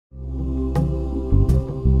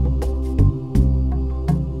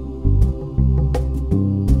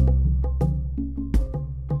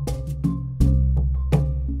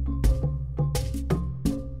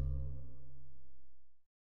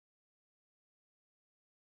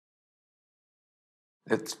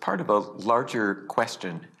It's part of a larger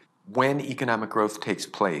question. When economic growth takes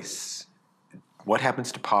place, what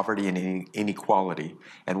happens to poverty and inequality,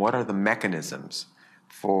 and what are the mechanisms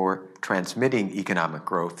for transmitting economic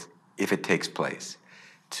growth, if it takes place,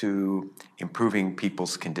 to improving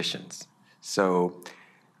people's conditions? So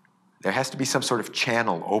there has to be some sort of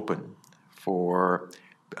channel open for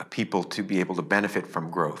people to be able to benefit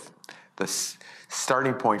from growth. The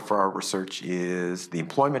starting point for our research is the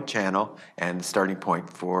employment channel, and the starting point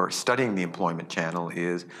for studying the employment channel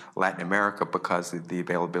is Latin America because of the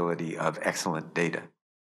availability of excellent data.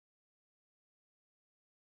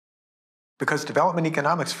 Because development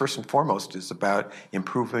economics, first and foremost, is about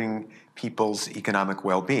improving people's economic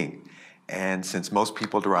well-being. And since most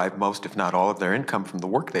people derive most, if not all, of their income from the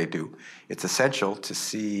work they do, it's essential to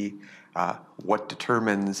see what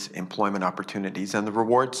determines employment opportunities and the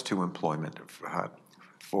rewards to employment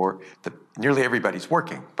nearly everybody's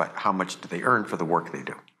working, but how much do they earn for the work they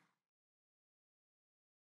do?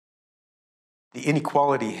 The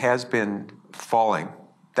inequality has been falling.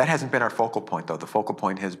 That hasn't been our focal point, though. The focal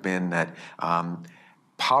point has been that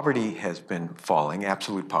poverty has been falling,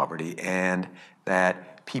 absolute poverty, and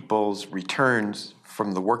that people's returns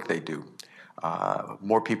from the work they do.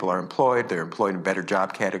 More people are employed, they're employed in better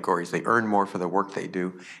job categories, they earn more for the work they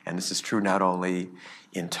do, and this is true not only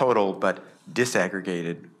in total, but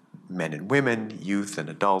disaggregated men and women, youth and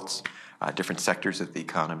adults, different sectors of the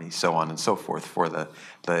economy, so on and so forth, for the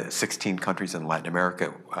 16 countries in Latin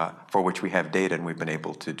America for which we have data and we've been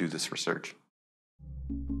able to do this research.